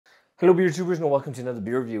Hello beer tubers and welcome to another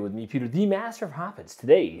beer review with me, Peter, the master of hoppets.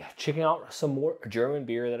 Today, checking out some more German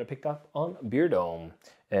beer that I picked up on Beer Dome.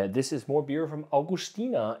 This is more beer from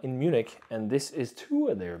Augustiner in Munich, and this is two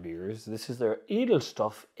of their beers. This is their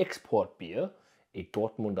Edelstoff Exportbier, a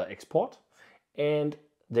Dortmunder Export, and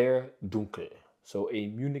their Dunkel, so a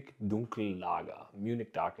Munich Dunkel Lager,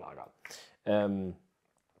 Munich Dark Lager.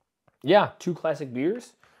 Yeah, two classic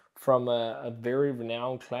beers from a very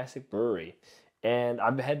renowned classic brewery. And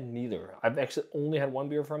I've had neither. I've actually only had one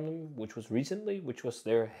beer from them, which was recently, which was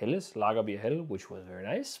their Helles, Lagerbier Hell, which was very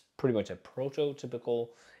nice. Pretty much a prototypical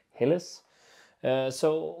Helles.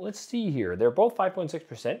 So let's see here. They're both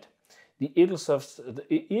 5.6%. The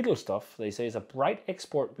Edelstoff, they say, is a bright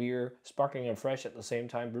export beer, sparkling and fresh at the same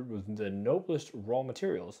time, brewed with the noblest raw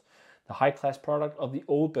materials. The high-class product of the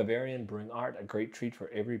old Bavarian brewing art, a great treat for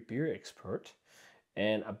every beer expert.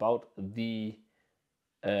 And about the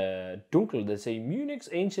Dunkel, they say Munich's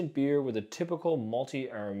ancient beer with a typical malty,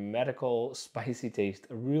 aromatical, spicy taste,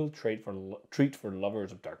 a real treat for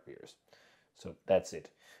lovers of dark beers. So that's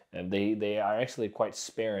it. And they are actually quite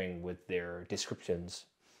sparing with their descriptions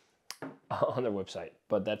on their website,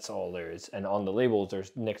 but that's all there is. And on the labels,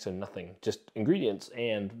 there's next to nothing, just ingredients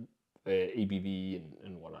and ABV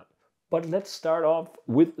and whatnot. But let's start off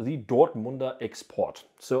with the Dortmunder Export.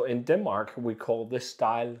 So in Denmark, we call this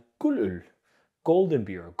style Guldøl. Golden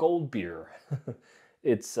beer, gold beer.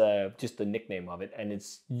 It's just the nickname of it, and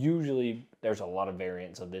it's usually, there's a lot of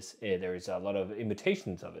variants of this. There's a lot of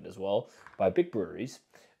imitations of it as well by big breweries,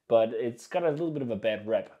 but it's got a little bit of a bad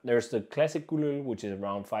rep. There's the classic Guldøl, which is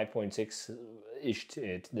around 5.6-ish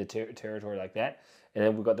the territory like that, and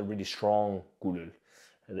then we've got the really strong Guldøl,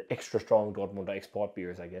 the extra strong Dortmunder export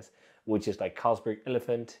beers, I guess, which is like Carlsberg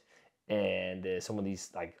Elephant, and some of these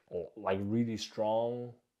like really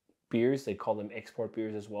strong beers. They call them export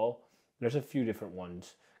beers as well. There's a few different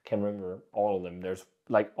ones. Can't remember all of them. There's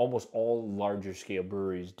like almost all larger scale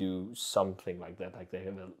breweries do something like that. Like they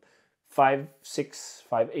have a 5, 6,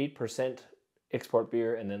 5, 8% export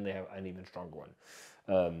beer, and then they have an even stronger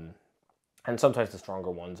one. And sometimes the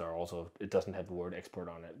stronger ones are also, it doesn't have the word export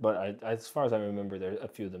on it. But as far as I remember, there a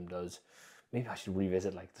few of them does. Maybe I should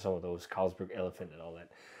revisit like some of those Carlsberg Elephant and all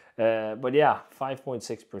that. But yeah,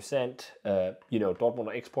 5.6%. You know,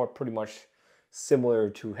 Dortmunder Export, pretty much similar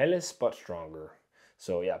to Helles, but stronger.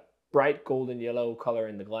 So yeah, bright golden yellow color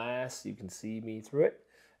in the glass. You can see me through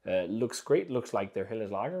it. Looks great. Looks like their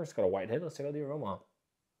Helles lager. It's got a white head. Let's check out the aroma.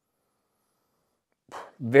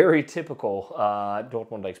 Very typical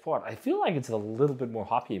Dortmunder Export. I feel like it's a little bit more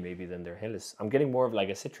hoppy maybe than their Helles. I'm getting more of like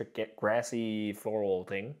a citric, grassy, floral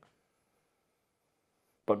thing.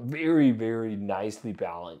 But very, very nicely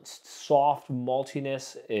balanced. Soft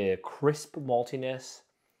maltiness, crisp maltiness,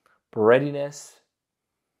 breadiness.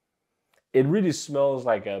 It really smells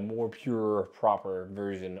like a more pure, proper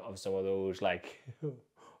version of some of those like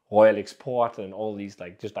Royal Export and all these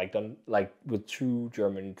just done like with true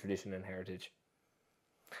German tradition and heritage.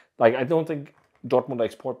 Like, I don't think Dortmunder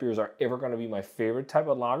Export beers are ever going to be my favorite type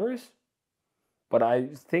of lagers, but I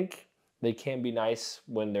think they can be nice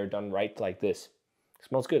when they're done right like this.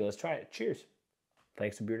 Smells good. Let's try it. Cheers.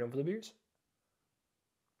 Thanks to Beer Dome for the beers.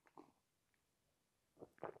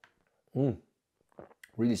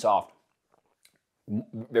 Really soft.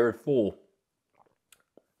 Very full.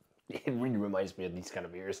 It really reminds me of these kind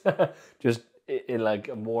of beers. Just in like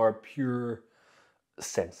a more pure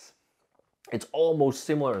sense. It's almost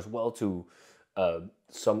similar as well to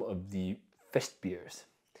some of the fest beers.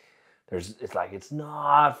 It's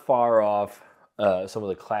not far off some of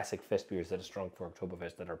the classic fest beers that are strong for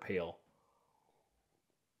Oktoberfest that are pale.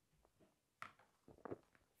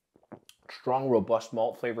 Strong, robust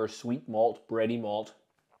malt flavor, sweet malt, bready malt,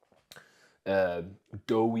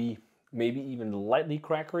 doughy, maybe even lightly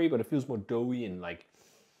crackery, but it feels more doughy and like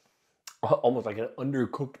almost like an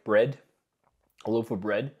undercooked bread, a loaf of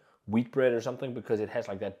bread, wheat bread or something, because it has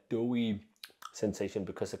like that doughy sensation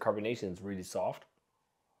because the carbonation is really soft.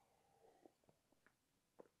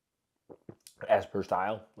 As per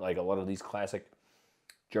style, like a lot of these classic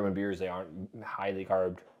German beers, they aren't highly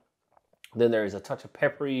carbed. Then there is a touch of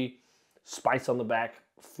peppery, spice on the back,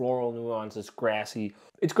 floral nuances, grassy.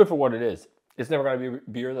 It's good for what it is. It's never going to be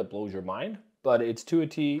a beer that blows your mind, but it's to a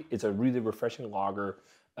T. It's a really refreshing lager,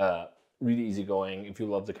 really easygoing. If you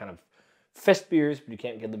love the kind of fest beers, but you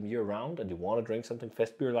can't get them year round, and you want to drink something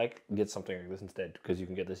fest beer like, get something like this instead, because you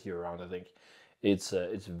can get this year round. I think it's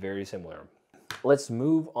very similar. Let's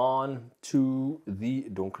move on to the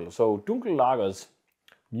Dunkel. So Dunkel lagers,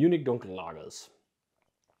 Munich Dunkel lagers.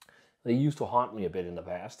 They used to haunt me a bit in the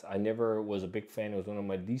past. I never was a big fan. It was one of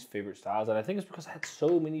my least favorite styles, and I think it's because I had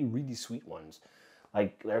so many really sweet ones.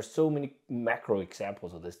 Like there's so many macro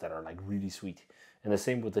examples of this that are like really sweet. And the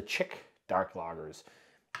same with the Czech dark lagers.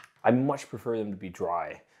 I much prefer them to be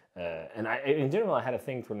dry. And in general, I had a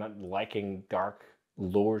thing for not liking dark,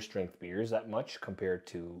 lower strength beers that much compared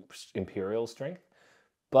to imperial strength.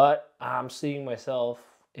 But I'm seeing myself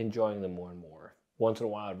enjoying them more and more. Once in a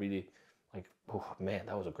while, I really like, oh man,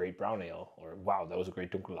 that was a great brown ale, or wow, that was a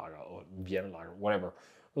great Dunkel lager, or Vienna lager, whatever.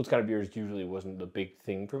 Those kind of beers usually wasn't the big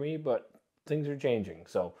thing for me, but things are changing.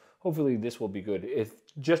 So hopefully this will be good. If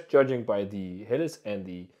just judging by the Helles and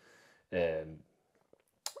the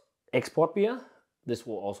Exportbier, this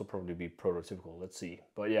will also probably be prototypical. Let's see.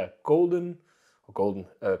 But yeah, copper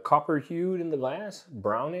hued in the glass,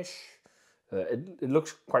 brownish. It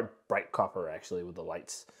looks quite bright copper actually with the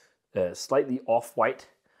lights. Slightly off-white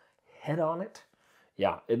head on it.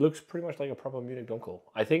 Yeah, it looks pretty much like a proper Munich Dunkel.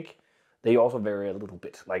 I think they also vary a little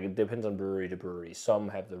bit. Like it depends on brewery to brewery. Some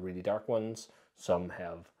have the really dark ones. Some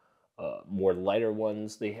have more lighter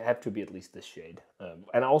ones. They have to be at least this shade.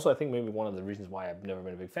 And also I think maybe one of the reasons why I've never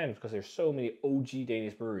been a big fan is because there's so many OG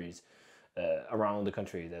Danish breweries around the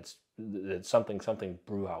country that's something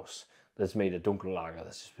brew house that's made a Dunkel lager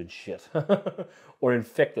that's just been shit. Or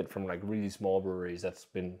infected from like really small breweries. That's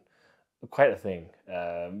been quite a thing.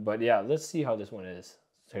 But yeah, let's see how this one is.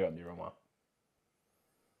 Let's check out the aroma.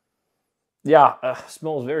 Yeah,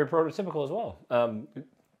 smells very prototypical as well.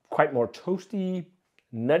 Quite more toasty,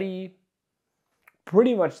 nutty,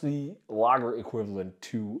 pretty much the lager equivalent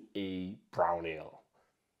to a brown ale.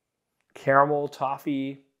 Caramel,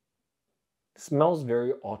 toffee, smells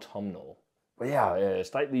very autumnal. But yeah,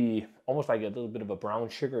 slightly, almost like a little bit of a brown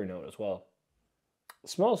sugar note as well. It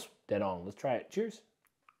smells dead on. Let's try it. Cheers.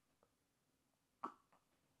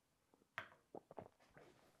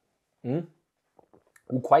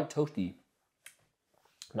 Quite toasty,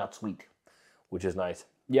 not sweet, which is nice.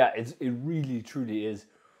 Yeah, it really truly is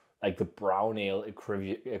like the brown ale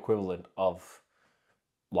equivalent of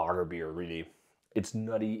lager beer, really. It's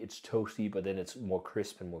nutty, it's toasty, but then it's more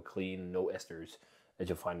crisp and more clean, no esters as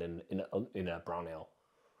you'll find in a brown ale.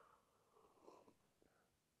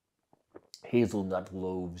 Hazelnut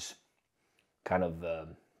loaves, kind of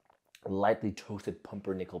lightly toasted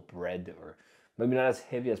pumpernickel bread, or maybe not as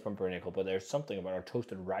heavy as pumpernickel, but there's something about our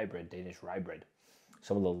toasted rye bread, Danish rye bread.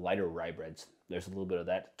 Some of the lighter rye breads, there's a little bit of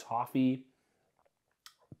that. Toffee,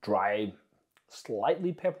 dry,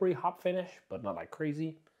 slightly peppery hop finish, but not like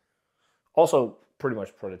crazy. Also pretty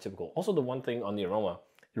much prototypical. Also the one thing on the aroma,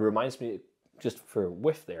 it reminds me, just for a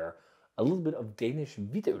whiff there, a little bit of Danish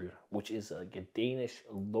hvidøl, which is like a Danish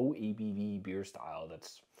low ABV beer style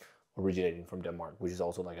that's originating from Denmark, which is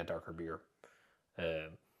also like a darker beer.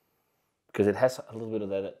 Because it has a little bit of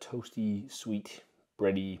that toasty, sweet,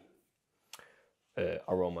 bready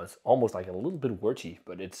aromas, almost like a little bit wurty,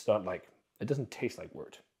 but it's not like, it doesn't taste like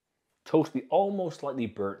wort. Toasty, almost slightly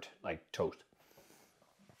burnt like toast.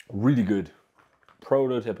 Really good.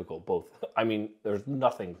 Prototypical, both. I mean, there's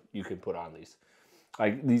nothing you can put on these.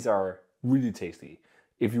 Like, these are really tasty.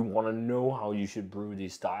 If you want to know how you should brew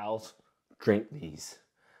these styles, drink these.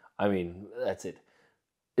 I mean, that's it.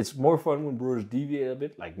 It's more fun when brewers deviate a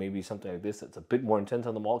bit, like maybe something like this that's a bit more intense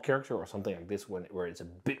on the malt character, or something like this where it's a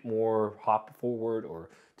bit more hop forward, or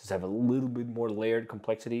just have a little bit more layered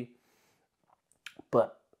complexity.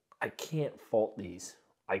 But I can't fault these.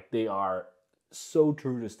 Like, they are so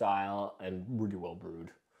true to style and really well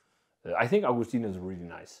brewed. I think Augustiner is really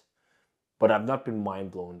nice, but I've not been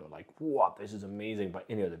mind blown or like, wow, this is amazing by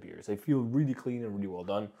any of the beers. They feel really clean and really well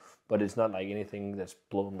done, but it's not like anything that's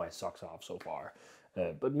blown my socks off so far.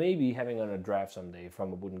 But maybe having on a draft someday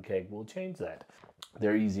from a wooden keg will change that.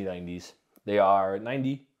 They're easy 90s. They are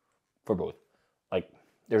 90 for both. Like,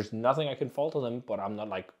 there's nothing I can fault of them, but I'm not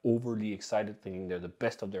like overly excited thinking they're the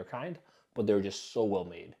best of their kind, but they're just so well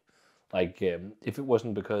made. Like, if it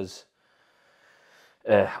wasn't because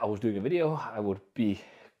I was doing a video, I would be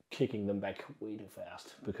kicking them back way too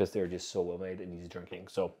fast because they're just so well made and easy drinking.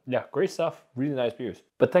 So yeah, great stuff. Really nice beers.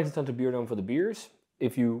 But thanks a ton to Beer Dome for the beers.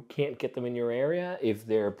 If you can't get them in your area, if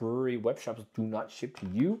their brewery web shops do not ship to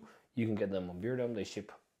you, you can get them on Beer Dome. They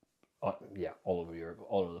ship, yeah, all over Europe,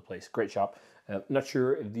 all over the place. Great shop. Not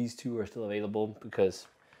sure if these two are still available because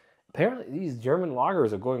apparently these German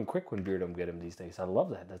lagers are going quick when Beer Dome get them these days. I love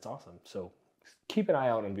that. That's awesome. So keep an eye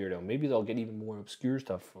out on Beer Dome. Maybe they'll get even more obscure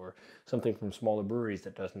stuff or something from smaller breweries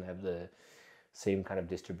that doesn't have the same kind of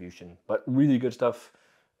distribution. But really good stuff.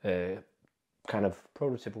 Kind of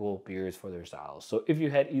prototypical beers for their styles. So if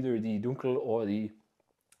you had either the Dunkel or the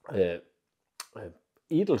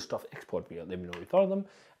Edelstoff Exportbier. Let me know what you thought of them.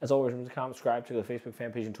 As always, remember to comment, subscribe to the Facebook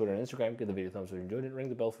fan page and Twitter and Instagram. Give the video a thumbs up if you enjoyed it. Ring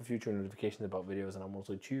the bell for future notifications about videos. And I'm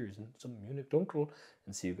also cheers and some Munich Dunkel.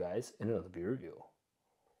 And see you guys in another beer review.